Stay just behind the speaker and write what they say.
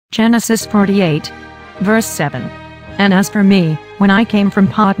Genesis 48, verse 7. And as for me, when I came from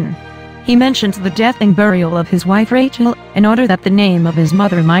Padan, he mentions the death and burial of his wife Rachel, in order that the name of his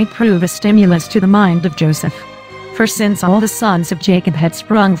mother might prove a stimulus to the mind of Joseph. For since all the sons of Jacob had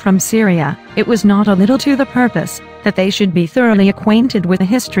sprung from Syria, it was not a little to the purpose that they should be thoroughly acquainted with the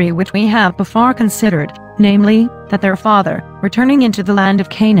history which we have before considered, namely, that their father, returning into the land of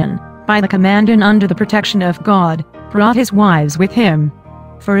Canaan, by the command and under the protection of God, brought his wives with him.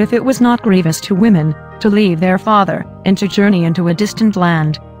 For if it was not grievous to women to leave their father, and to journey into a distant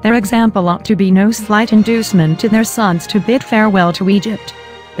land, their example ought to be no slight inducement to their sons to bid farewell to Egypt,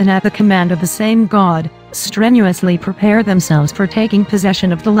 and at the command of the same God, strenuously prepare themselves for taking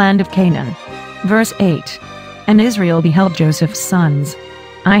possession of the land of Canaan. Verse 8. And Israel beheld Joseph's sons.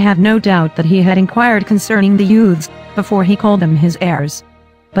 I have no doubt that he had inquired concerning the youths, before he called them his heirs.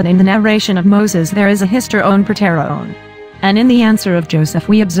 But in the narration of Moses there is a hysteron prateron. And in the answer of Joseph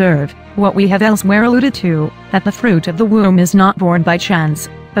we observe, what we have elsewhere alluded to, that the fruit of the womb is not born by chance,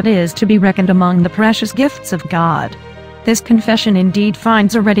 but is to be reckoned among the precious gifts of God. This confession indeed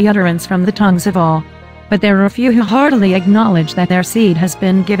finds a ready utterance from the tongues of all. But there are few who heartily acknowledge that their seed has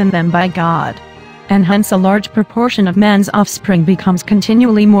been given them by God. And hence a large proportion of man's offspring becomes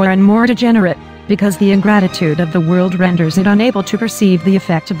continually more and more degenerate, because the ingratitude of the world renders it unable to perceive the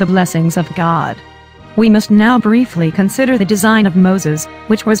effect of the blessings of God. We must now briefly consider the design of Moses,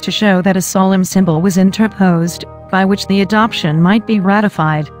 which was to show that a solemn symbol was interposed, by which the adoption might be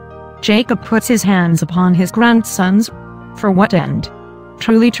ratified. Jacob puts his hands upon his grandsons. For what end?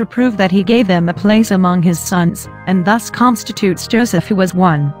 Truly to prove that he gave them a place among his sons, and thus constitutes Joseph, who was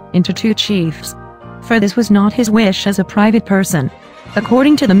one, into two chiefs. For this was not his wish as a private person,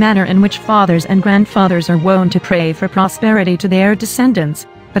 according to the manner in which fathers and grandfathers are wont to pray for prosperity to their descendants,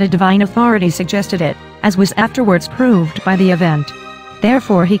 but a divine authority suggested it, as was afterwards proved by the event.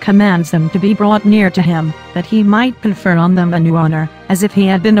 Therefore he commands them to be brought near to him, that he might confer on them a new honor, as if he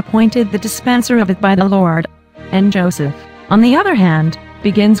had been appointed the dispenser of it by the Lord. And Joseph, on the other hand,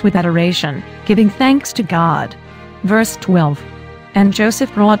 begins with adoration, giving thanks to God. Verse 12. And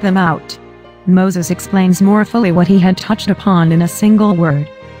Joseph brought them out. Moses explains more fully what he had touched upon in a single word.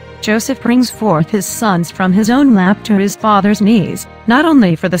 Joseph brings forth his sons from his own lap to his father's knees, not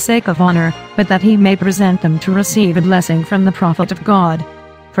only for the sake of honor, but that he may present them to receive a blessing from the prophet of God.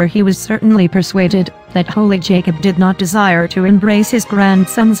 For he was certainly persuaded that holy Jacob did not desire to embrace his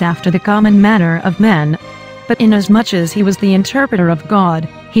grandsons after the common manner of men. But inasmuch as he was the interpreter of God,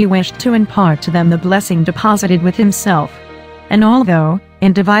 he wished to impart to them the blessing deposited with himself. And although,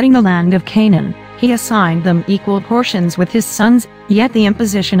 in dividing the land of Canaan, he assigned them equal portions with his sons, yet the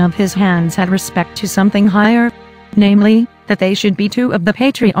imposition of his hands had respect to something higher, namely, that they should be two of the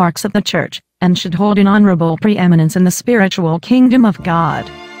patriarchs of the church, and should hold an honorable preeminence in the spiritual kingdom of God.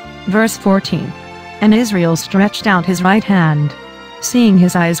 Verse 14. And Israel stretched out his right hand, seeing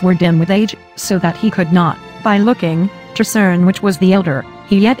his eyes were dim with age, so that he could not, by looking, discern which was the elder,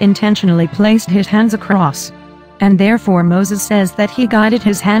 he yet intentionally placed his hands across. And therefore Moses says that he guided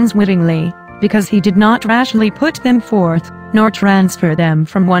his hands wittingly, because he did not rashly put them forth, nor transfer them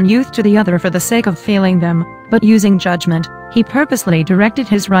from one youth to the other for the sake of feeling them, but using judgment, he purposely directed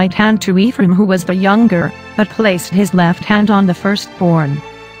his right hand to Ephraim, who was the younger, but placed his left hand on the firstborn.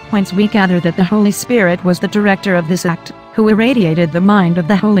 Whence we gather that the Holy Spirit was the director of this act, who irradiated the mind of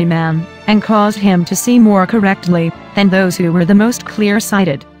the holy man, and caused him to see more correctly, than those who were the most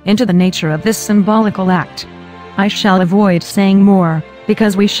clear-sighted, into the nature of this symbolical act. I shall avoid saying more,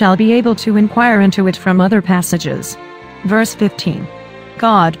 because we shall be able to inquire into it from other passages. Verse 15.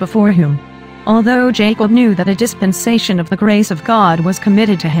 God before whom, although Jacob knew that a dispensation of the grace of God was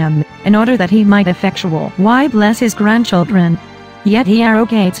committed to him, in order that he might effectually bless his grandchildren, yet he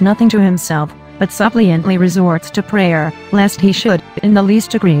arrogates nothing to himself, but suppliantly resorts to prayer, lest he should, in the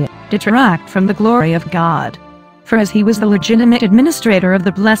least degree, detract from the glory of God. For as he was the legitimate administrator of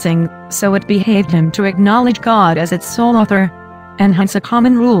the blessing, so it behaved him to acknowledge God as its sole author. And hence a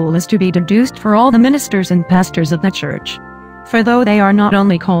common rule is to be deduced for all the ministers and pastors of the church. For though they are not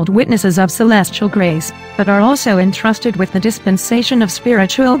only called witnesses of celestial grace, but are also entrusted with the dispensation of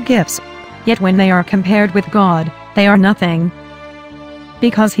spiritual gifts, yet when they are compared with God, they are nothing,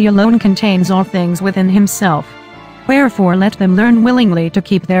 because he alone contains all things within himself. Wherefore let them learn willingly to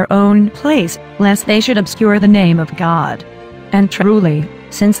keep their own place, lest they should obscure the name of God. And truly,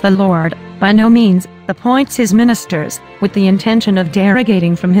 since the Lord, by no means, appoints his ministers, with the intention of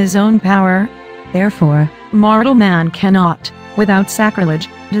derogating from his own power, therefore, mortal man cannot, without sacrilege,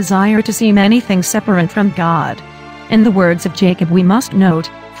 desire to seem anything separate from God. In the words of Jacob we must note,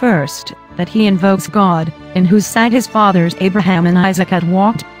 first, that he invokes God, in whose sight his fathers Abraham and Isaac had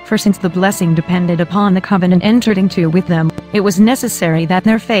walked, For since the blessing depended upon the covenant entered into with them, it was necessary that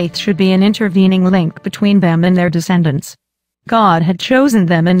their faith should be an intervening link between them and their descendants. God had chosen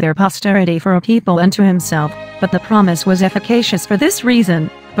them and their posterity for a people unto himself, but the promise was efficacious for this reason,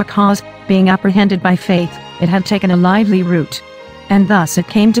 because, being apprehended by faith, it had taken a lively root. And thus it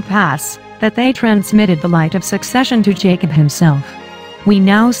came to pass, that they transmitted the light of succession to Jacob himself. We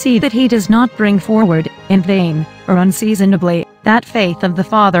now see that he does not bring forward, in vain, or unseasonably, that faith of the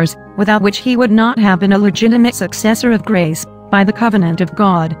fathers, without which he would not have been a legitimate successor of grace, by the covenant of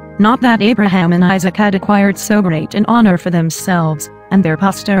God, not that Abraham and Isaac had acquired so great an honor for themselves, and their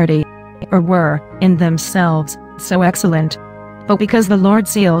posterity, or were, in themselves, so excellent, but because the Lord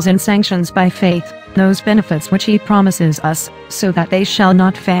seals and sanctions by faith, those benefits which he promises us, so that they shall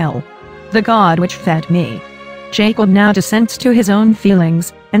not fail. The God which fed me. Jacob now descends to his own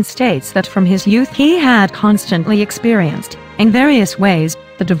feelings, and states that from his youth he had constantly experienced, in various ways,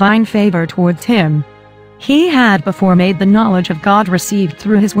 the divine favor towards him. He had before made the knowledge of God received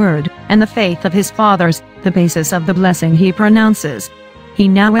through his word, and the faith of his fathers, the basis of the blessing he pronounces. He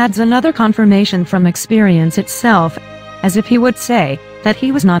now adds another confirmation from experience itself, as if he would say, that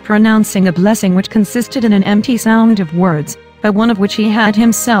he was not pronouncing a blessing which consisted in an empty sound of words, but one of which he had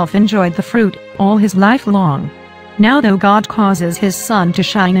himself enjoyed the fruit, all his life long. Now though God causes his sun to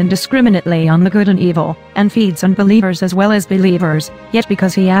shine indiscriminately on the good and evil, and feeds unbelievers as well as believers, yet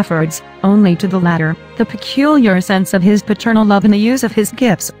because he affords, only to the latter, the peculiar sense of his paternal love in the use of his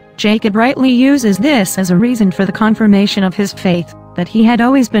gifts, Jacob rightly uses this as a reason for the confirmation of his faith, that he had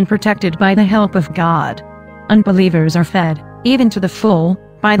always been protected by the help of God. Unbelievers are fed, even to the full,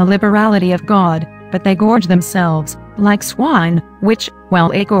 by the liberality of God, but they gorge themselves, like swine, which,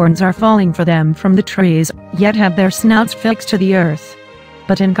 while acorns are falling for them from the trees, yet have their snouts fixed to the earth.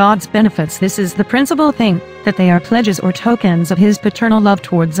 But in God's benefits this is the principal thing, that they are pledges or tokens of his paternal love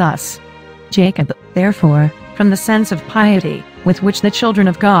towards us. Jacob, therefore, from the sense of piety, with which the children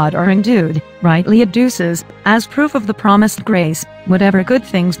of God are endued, rightly adduces, as proof of the promised grace, whatever good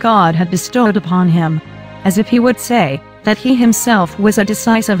things God had bestowed upon him, as if he would say, that he himself was a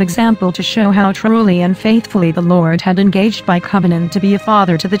decisive example to show how truly and faithfully the Lord had engaged by covenant to be a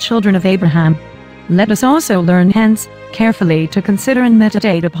father to the children of Abraham. Let us also learn hence, carefully to consider and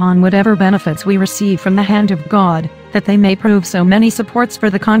meditate upon whatever benefits we receive from the hand of God, that they may prove so many supports for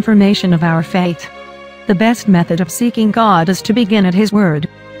the confirmation of our faith. The best method of seeking God is to begin at his word.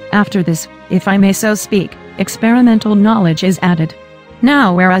 After this, if I may so speak, experimental knowledge is added.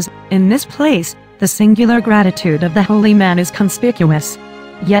 Now whereas, in this place, the singular gratitude of the holy man is conspicuous,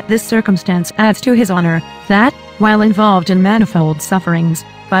 yet this circumstance adds to his honor, that, while involved in manifold sufferings,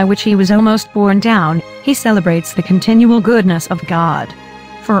 by which he was almost borne down, he celebrates the continual goodness of God.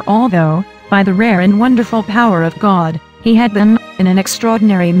 For although, by the rare and wonderful power of God, he had been, in an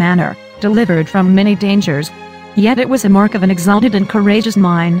extraordinary manner, delivered from many dangers, yet it was a mark of an exalted and courageous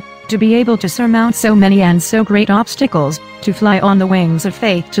mind, to be able to surmount so many and so great obstacles, to fly on the wings of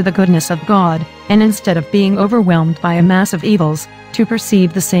faith to the goodness of God, and instead of being overwhelmed by a mass of evils, to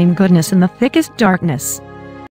perceive the same goodness in the thickest darkness.